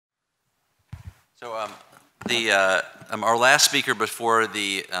So our last speaker before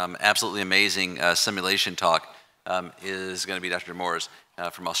the absolutely amazing simulation talk is going to be Dr. Moores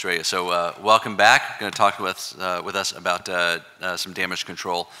from Australia. So welcome back. Going to talk with us about some damage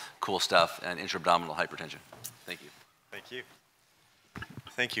control, cool stuff, and intra-abdominal hypertension. Thank you. Thank you.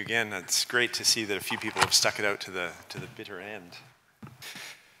 Thank you again. It's great to see that a few people have stuck it out to the bitter end.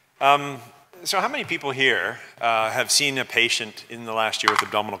 So how many people here have seen a patient in the last year with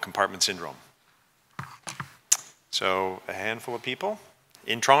abdominal compartment syndrome? So a handful of people.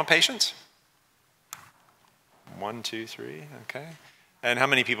 In trauma patients? 1, 2, 3, okay. And how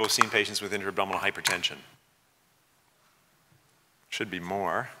many people have seen patients with intra-abdominal hypertension? Should be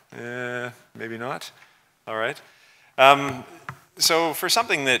more. Maybe not. All right. So for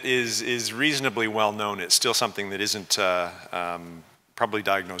something that is reasonably well known, it's still something that isn't probably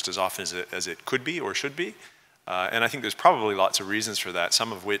diagnosed as often as it could be or should be. And I think there's probably lots of reasons for that,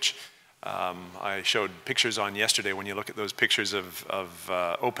 some of which I showed pictures on yesterday when you look at those pictures of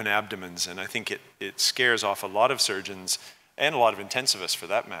open abdomens, and I think it scares off a lot of surgeons and a lot of intensivists for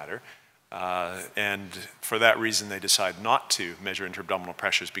that matter. And for that reason, they decide not to measure intra-abdominal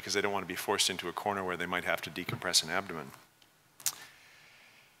pressures because they don't want to be forced into a corner where they might have to decompress an abdomen.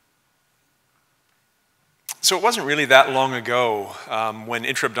 So it wasn't really that long ago when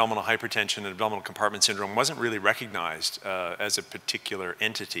intra-abdominal hypertension and abdominal compartment syndrome wasn't really recognized as a particular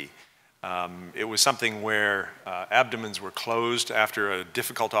entity. It was something where abdomens were closed after a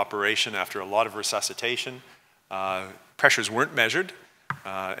difficult operation, after a lot of resuscitation. Pressures weren't measured,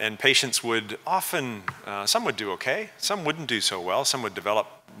 and patients would often, some would do okay, some wouldn't do so well, some would develop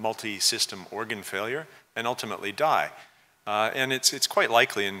multi-system organ failure and ultimately die. And it's quite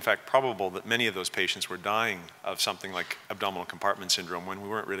likely, in fact probable, that many of those patients were dying of something like abdominal compartment syndrome when we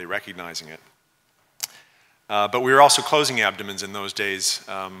weren't really recognizing it. But we were also closing abdomens in those days.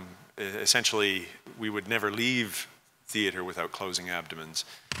 Essentially, we would never leave theater without closing abdomens,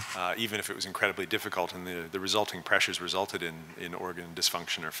 even if it was incredibly difficult and the resulting pressures resulted in organ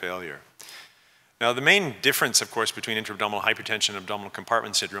dysfunction or failure. Now, the main difference, of course, between intra-abdominal hypertension and abdominal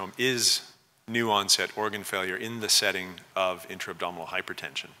compartment syndrome is new onset organ failure in the setting of intra-abdominal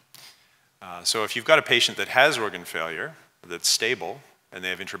hypertension. So if you've got a patient that has organ failure that's stable and they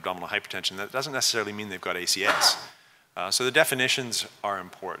have intra-abdominal hypertension, that doesn't necessarily mean they've got ACS. So the definitions are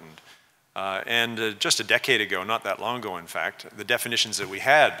important. And just a decade ago, not that long ago in fact, the definitions that we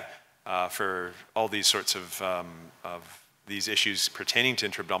had for all these sorts of these issues pertaining to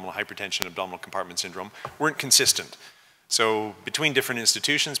intra-abdominal hypertension and abdominal compartment syndrome weren't consistent. So between different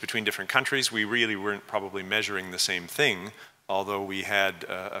institutions, between different countries, we really weren't probably measuring the same thing, although we had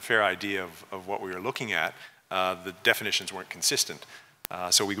a fair idea of what we were looking at. The definitions weren't consistent,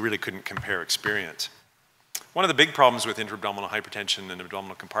 so we really couldn't compare experience. One of the big problems with intra-abdominal hypertension and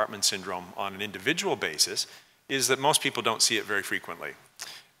abdominal compartment syndrome on an individual basis is that most people don't see it very frequently.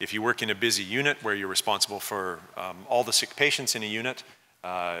 If you work in a busy unit where you're responsible for all the sick patients in a unit, in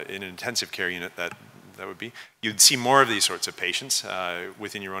an intensive care unit that would be, you'd see more of these sorts of patients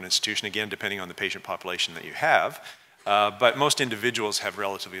within your own institution, again, depending on the patient population that you have. But most individuals have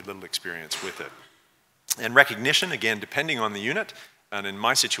relatively little experience with it. And recognition, again, depending on the unit. And in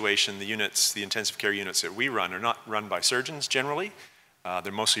my situation, the intensive care units that we run are not run by surgeons generally.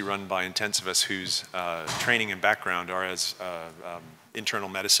 They're mostly run by intensivists whose training and background are as internal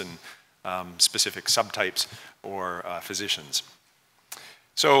medicine specific subtypes or physicians.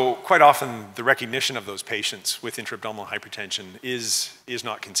 So quite often the recognition of those patients with intra-abdominal hypertension is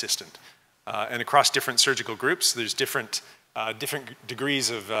not consistent. And across different surgical groups, there's different degrees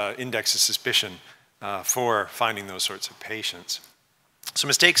of index of suspicion for finding those sorts of patients. So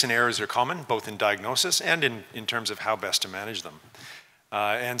mistakes and errors are common, both in diagnosis and in terms of how best to manage them.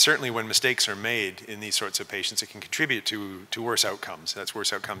 And certainly when mistakes are made in these sorts of patients, it can contribute to worse outcomes. That's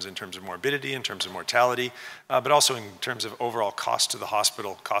worse outcomes in terms of morbidity, in terms of mortality, but also in terms of overall cost to the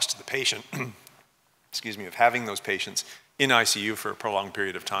hospital, cost to the patient, excuse me, of having those patients in ICU for a prolonged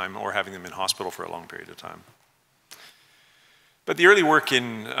period of time or having them in hospital for a long period of time. But the early work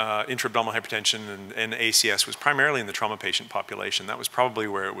in intra-abdominal hypertension and ACS was primarily in the trauma patient population. That was probably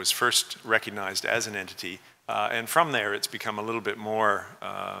where it was first recognized as an entity. And from there, it's become a little bit more,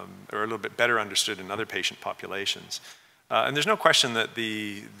 or a little bit better understood in other patient populations. And there's no question that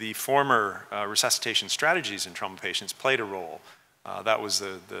the former resuscitation strategies in trauma patients played a role. That was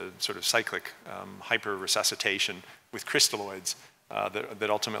the sort of cyclic hyper-resuscitation with crystalloids that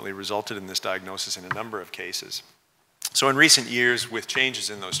ultimately resulted in this diagnosis in a number of cases. So in recent years, with changes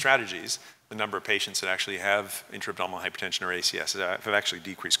in those strategies, the number of patients that actually have intra-abdominal hypertension or ACS have actually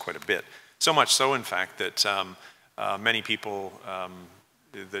decreased quite a bit. So much so, in fact, that many people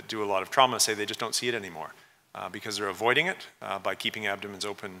that do a lot of trauma say they just don't see it anymore because they're avoiding it by keeping abdomens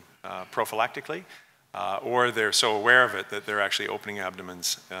open prophylactically, or they're so aware of it that they're actually opening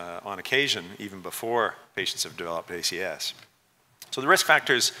abdomens on occasion, even before patients have developed ACS. So the risk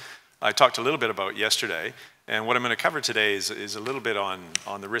factors I talked a little bit about yesterday, and what I'm going to cover today is a little bit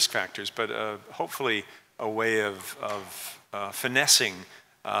on the risk factors, but hopefully a way of finessing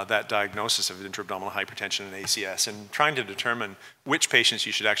that diagnosis of intra-abdominal hypertension and ACS and trying to determine which patients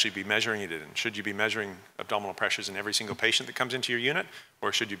you should actually be measuring it in. Should you be measuring abdominal pressures in every single patient that comes into your unit,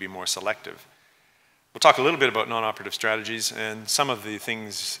 or should you be more selective? We'll talk a little bit about non-operative strategies and some of the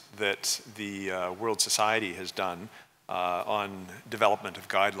things that the World Society has done on development of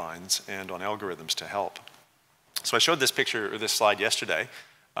guidelines and on algorithms to help. So I showed this picture, or this slide yesterday,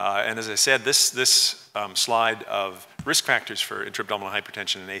 and as I said, this slide of risk factors for intra-abdominal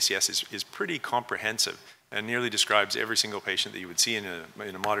hypertension and ACS is pretty comprehensive and nearly describes every single patient that you would see in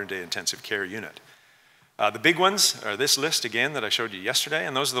a modern-day intensive care unit. The big ones are this list again that I showed you yesterday,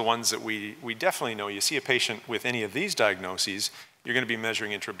 and those are the ones that we definitely know. You see a patient with any of these diagnoses, you're going to be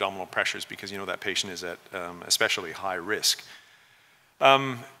measuring intra-abdominal pressures because you know that patient is at especially high risk.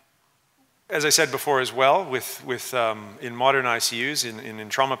 As I said before as well, in modern ICUs, in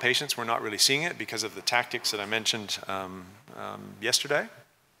trauma patients, we're not really seeing it because of the tactics that I mentioned yesterday.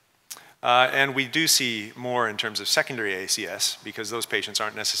 And we do see more in terms of secondary ACS because those patients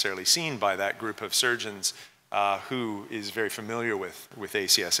aren't necessarily seen by that group of surgeons who is very familiar with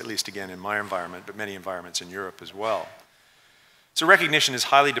ACS, at least again in my environment, but many environments in Europe as well. So recognition is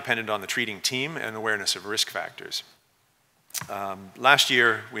highly dependent on the treating team and awareness of risk factors. Last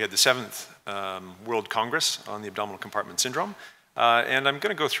year, we had the 7th World Congress on the Abdominal Compartment Syndrome, and I'm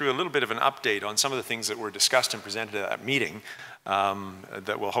going to go through a little bit of an update on some of the things that were discussed and presented at that meeting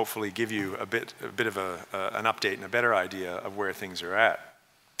that will hopefully give you a bit of an update and a better idea of where things are at.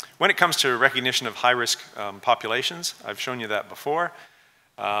 When it comes to recognition of high-risk populations, I've shown you that before.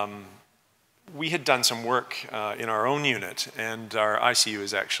 We had done some work in our own unit, and our ICU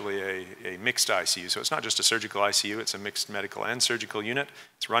is actually a mixed ICU. So it's not just a surgical ICU, it's a mixed medical and surgical unit.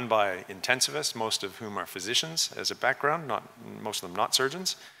 It's run by intensivists, most of whom are physicians as a background, most of them not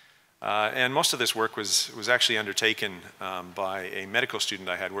surgeons. And most of this work was actually undertaken by a medical student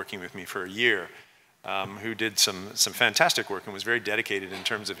I had working with me for a year, who did some fantastic work and was very dedicated in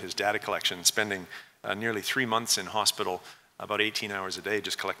terms of his data collection, spending nearly 3 months in hospital, about 18 hours a day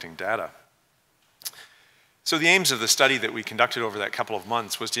just collecting data. So the aims of the study that we conducted over that couple of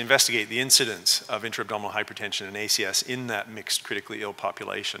months was to investigate the incidence of intra-abdominal hypertension and ACS in that mixed critically ill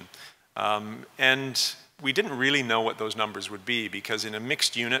population. And we didn't really know what those numbers would be because in a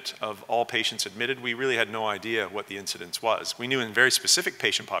mixed unit of all patients admitted, we really had no idea what the incidence was. We knew in very specific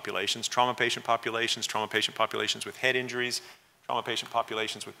patient populations, trauma patient populations with head injuries, trauma patient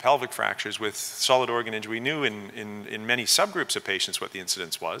populations with pelvic fractures, with solid organ injury. We knew in many subgroups of patients what the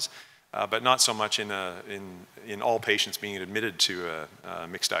incidence was. But not so much in all patients being admitted to a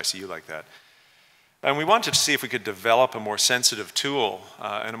mixed ICU like that. And we wanted to see if we could develop a more sensitive tool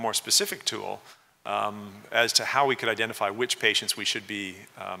and a more specific tool as to how we could identify which patients we should be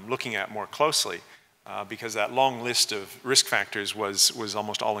looking at more closely, because that long list of risk factors was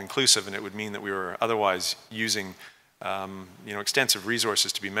almost all-inclusive, and it would mean that we were otherwise using extensive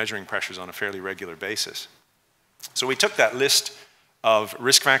resources to be measuring pressures on a fairly regular basis. So we took that list of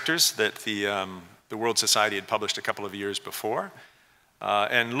risk factors that the World Society had published a couple of years before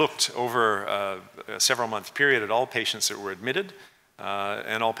and looked over a several-month period at all patients that were admitted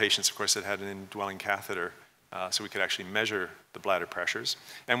and all patients, of course, that had an indwelling catheter so we could actually measure the bladder pressures.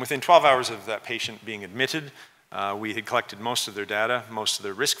 And within 12 hours of that patient being admitted, we had collected most of their data, most of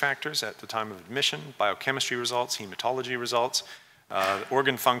their risk factors at the time of admission, biochemistry results, hematology results,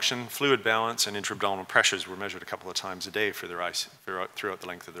 organ function, fluid balance, and intra-abdominal pressures were measured a couple of times a day for throughout the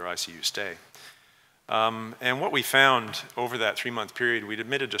length of their ICU stay. And what we found over that 3-month period, we'd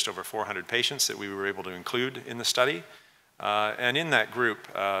admitted just over 400 patients that we were able to include in the study. And in that group,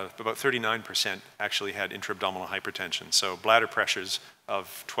 about 39% actually had intra-abdominal hypertension, so bladder pressures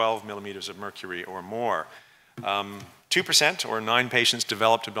of 12 millimeters of mercury or more. 2% or 9 patients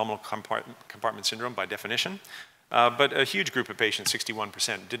developed abdominal compartment syndrome by definition. But a huge group of patients,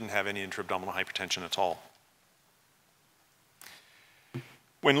 61%, didn't have any intra-abdominal hypertension at all.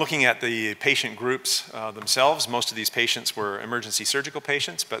 When looking at the patient groups themselves, most of these patients were emergency surgical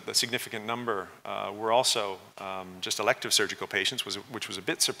patients, but the significant number were also just elective surgical patients, which was a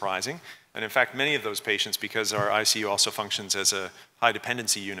bit surprising. And in fact, many of those patients, because our ICU also functions as a high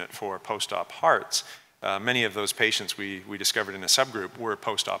dependency unit for post-op hearts, many of those patients we discovered in a subgroup were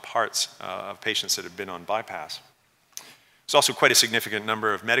post-op hearts of patients that had been on bypass. There's also quite a significant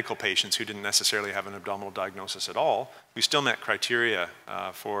number of medical patients who didn't necessarily have an abdominal diagnosis at all, who still met criteria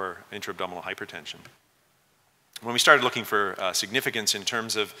for intra-abdominal hypertension. When we started looking for significance in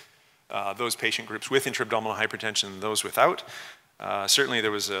terms of those patient groups with intra-abdominal hypertension and those without, certainly there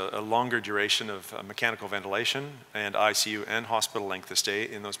was a longer duration of mechanical ventilation and ICU and hospital length of stay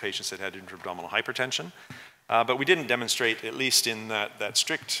in those patients that had intra-abdominal hypertension. But we didn't demonstrate, at least in that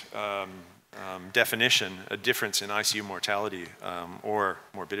strict definition, a difference in ICU mortality or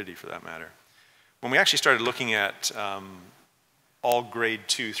morbidity for that matter. When we actually started looking at all grade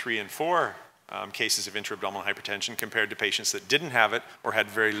 2, 3, and 4 cases of intra-abdominal hypertension compared to patients that didn't have it or had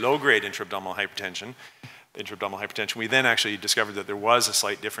very low-grade intra-abdominal hypertension, we then actually discovered that there was a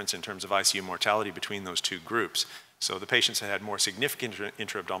slight difference in terms of ICU mortality between those two groups. So the patients that had more significant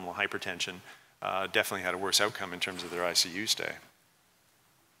intra-abdominal hypertension definitely had a worse outcome in terms of their ICU stay.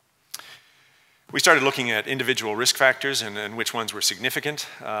 We started looking at individual risk factors and which ones were significant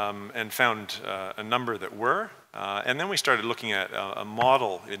and found a number that were. And then we started looking at a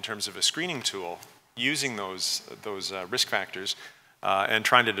model in terms of a screening tool using those risk factors and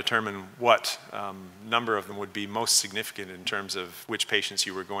trying to determine what number of them would be most significant in terms of which patients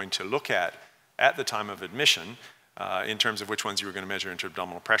you were going to look at the time of admission in terms of which ones you were going to measure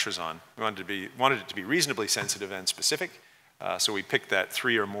intra-abdominal pressures on. We wanted it to be reasonably sensitive and specific. So we picked that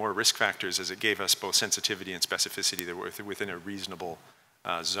 3 or more risk factors as it gave us both sensitivity and specificity that were within a reasonable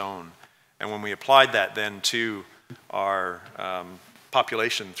zone. And when we applied that then to our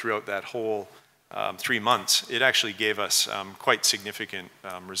population throughout that whole 3 months, it actually gave us quite significant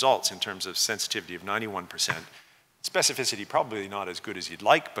results in terms of sensitivity of 91%. Specificity probably not as good as you'd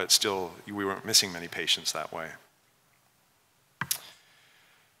like, but still we weren't missing many patients that way.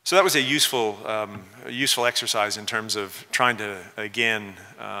 So that was a useful exercise in terms of trying to, again,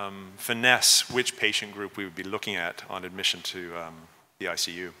 finesse which patient group we would be looking at on admission to the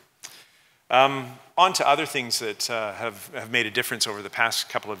ICU. On to other things that have made a difference over the past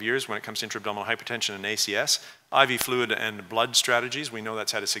couple of years when it comes to intra-abdominal hypertension and ACS. IV fluid and blood strategies, we know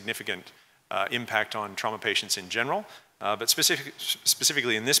that's had a significant impact on trauma patients in general, but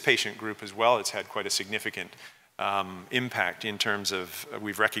specifically in this patient group as well, it's had quite a significant impact in terms of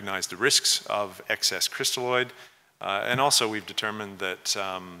we've recognized the risks of excess crystalloid, and also we've determined that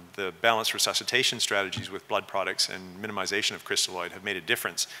the balanced resuscitation strategies with blood products and minimization of crystalloid have made a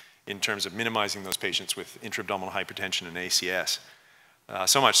difference in terms of minimizing those patients with intra-abdominal hypertension and ACS.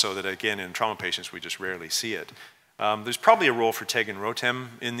 So much so that, again, in trauma patients, we just rarely see it. There's probably a role for TEG and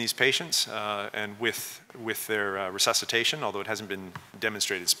ROTEM in these patients and with their resuscitation, although it hasn't been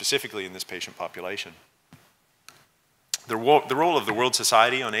demonstrated specifically in this patient population. The role of the World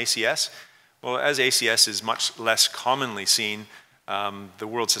Society on ACS, well, as ACS is much less commonly seen, the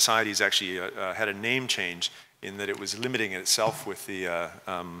World Society has actually had a name change in that it was limiting itself with the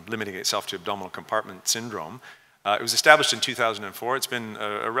limiting itself to abdominal compartment syndrome. It was established in 2004. It's been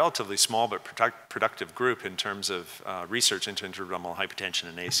a relatively small but productive group in terms of research into intra-abdominal hypertension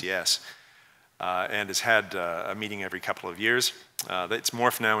and ACS, and has had a meeting every couple of years. It's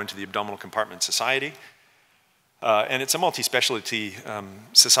morphed now into the Abdominal Compartment Society. And it's a multi-specialty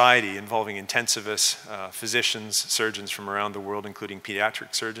society involving intensivists, physicians, surgeons from around the world, including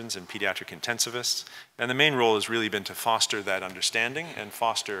pediatric surgeons and pediatric intensivists. And the main role has really been to foster that understanding and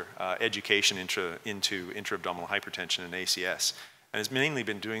foster education into intra-abdominal hypertension and ACS. And has mainly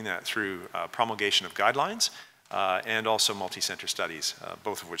been doing that through promulgation of guidelines and also multi-center studies,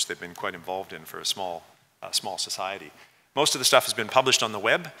 both of which they've been quite involved in for a small society. Most of the stuff has been published on the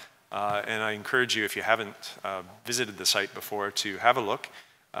web. And I encourage you, if you haven't visited the site before, to have a look.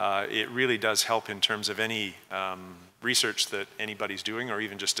 It really does help in terms of any research that anybody's doing or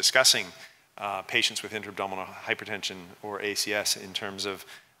even just discussing patients with intra-abdominal hypertension or ACS in terms of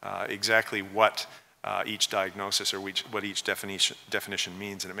exactly what each diagnosis or what each definition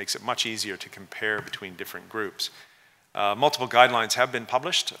means. And it makes it much easier to compare between different groups. Multiple guidelines have been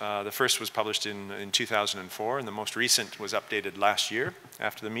published. The first was published in 2004, and the most recent was updated last year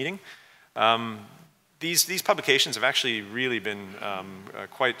after the meeting. These publications have actually really been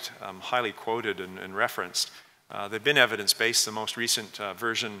quite highly quoted and referenced. They've been evidence-based. The most recent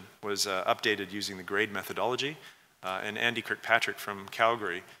version was updated using the GRADE methodology, and Andy Kirkpatrick from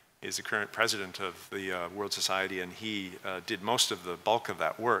Calgary is the current president of the World Society, and he did most of the bulk of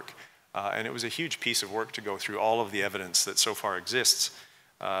that work. And it was a huge piece of work to go through all of the evidence that so far exists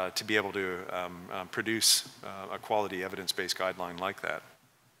to be able to produce a quality evidence-based guideline like that.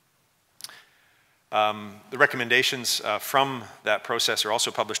 The recommendations from that process are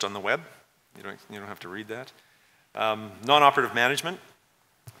also published on the web. You don't have to read that. Non-operative management.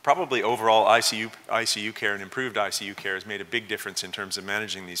 probably overall ICU care and improved ICU care has made a big difference in terms of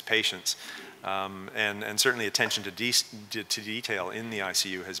managing these patients. And certainly attention to detail in the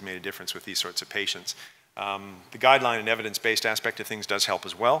ICU has made a difference with these sorts of patients. The guideline and evidence-based aspect of things does help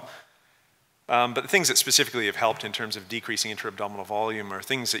as well. But the things that specifically have helped in terms of decreasing intra-abdominal volume are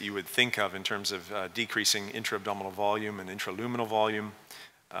things that you would think of in terms of decreasing intra-abdominal volume and intraluminal volume,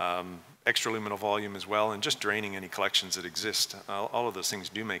 extraluminal volume as well, and just draining any collections that exist. All of those things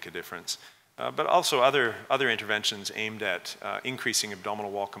do make a difference. But also other interventions aimed at increasing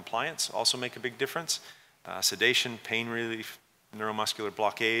abdominal wall compliance also make a big difference. Sedation, pain relief, neuromuscular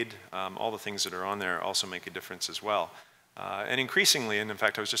blockade, all the things that are on there also make a difference as well. And increasingly, and in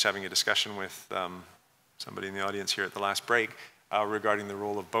fact I was just having a discussion with somebody in the audience here at the last break regarding the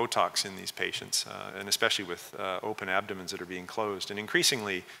role of Botox in these patients, and especially with open abdomens that are being closed. And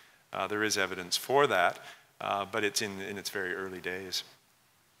increasingly there is evidence for that, but it's in its very early days.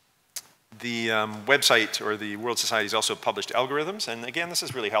 The website, or the World Society, has also published algorithms, and again this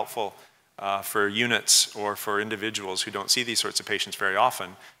is really helpful for units or for individuals who don't see these sorts of patients very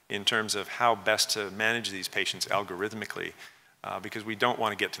often in terms of how best to manage these patients algorithmically, because we don't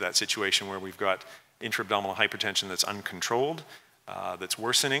want to get to that situation where we've got intra-abdominal hypertension that's uncontrolled, that's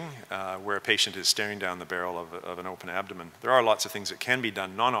worsening, where a patient is staring down the barrel of an open abdomen. There are lots of things that can be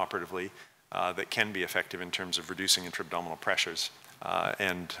done non-operatively that can be effective in terms of reducing intra-abdominal pressures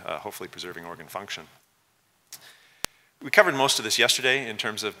and hopefully preserving organ function. We covered most of this yesterday in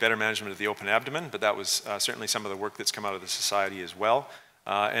terms of better management of the open abdomen, but that was certainly some of the work that's come out of the society as well.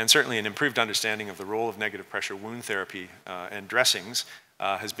 And certainly an improved understanding of the role of negative pressure wound therapy and dressings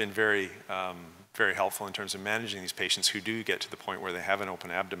has been very, very helpful in terms of managing these patients who do get to the point where they have an open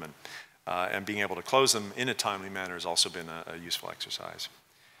abdomen. And being able to close them in a timely manner has also been a useful exercise.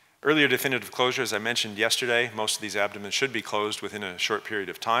 Earlier definitive closure, as I mentioned yesterday, most of these abdomens should be closed within a short period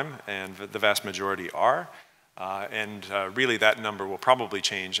of time, and the vast majority are. Really that number will probably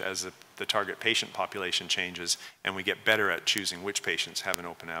change as the target patient population changes and we get better at choosing which patients have an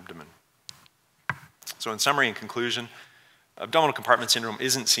open abdomen. So in summary and conclusion, abdominal compartment syndrome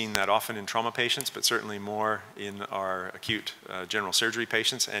isn't seen that often in trauma patients, but certainly more in our acute general surgery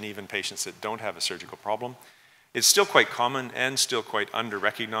patients and even patients that don't have a surgical problem. It's still quite common and still quite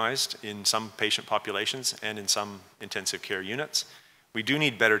under-recognized in some patient populations and in some intensive care units. We do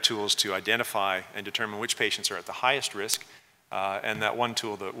need better tools to identify and determine which patients are at the highest risk, and that one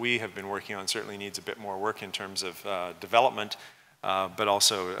tool that we have been working on certainly needs a bit more work in terms of development, but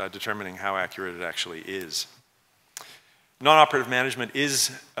also determining how accurate it actually is. Non-operative management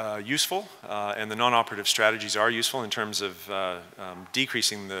is useful, and the non-operative strategies are useful in terms of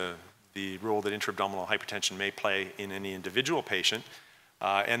decreasing the role that intra-abdominal hypertension may play in any individual patient.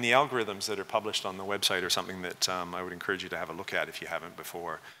 And the algorithms that are published on the website are something that I would encourage you to have a look at if you haven't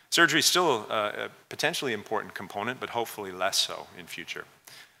before. Surgery is still a potentially important component, but hopefully less so in future.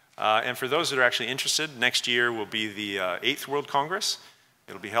 And for those that are actually interested, next year will be the 8th World Congress.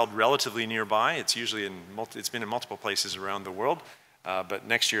 It'll be held relatively nearby. It's been in multiple places around the world, but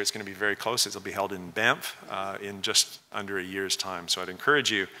next year it's going to be very close. It'll be held in Banff in just under a year's time. So I'd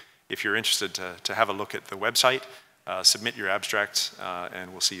encourage you, if you're interested, to have a look at the website. Submit your abstracts,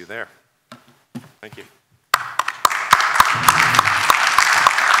 and we'll see you there. Thank you.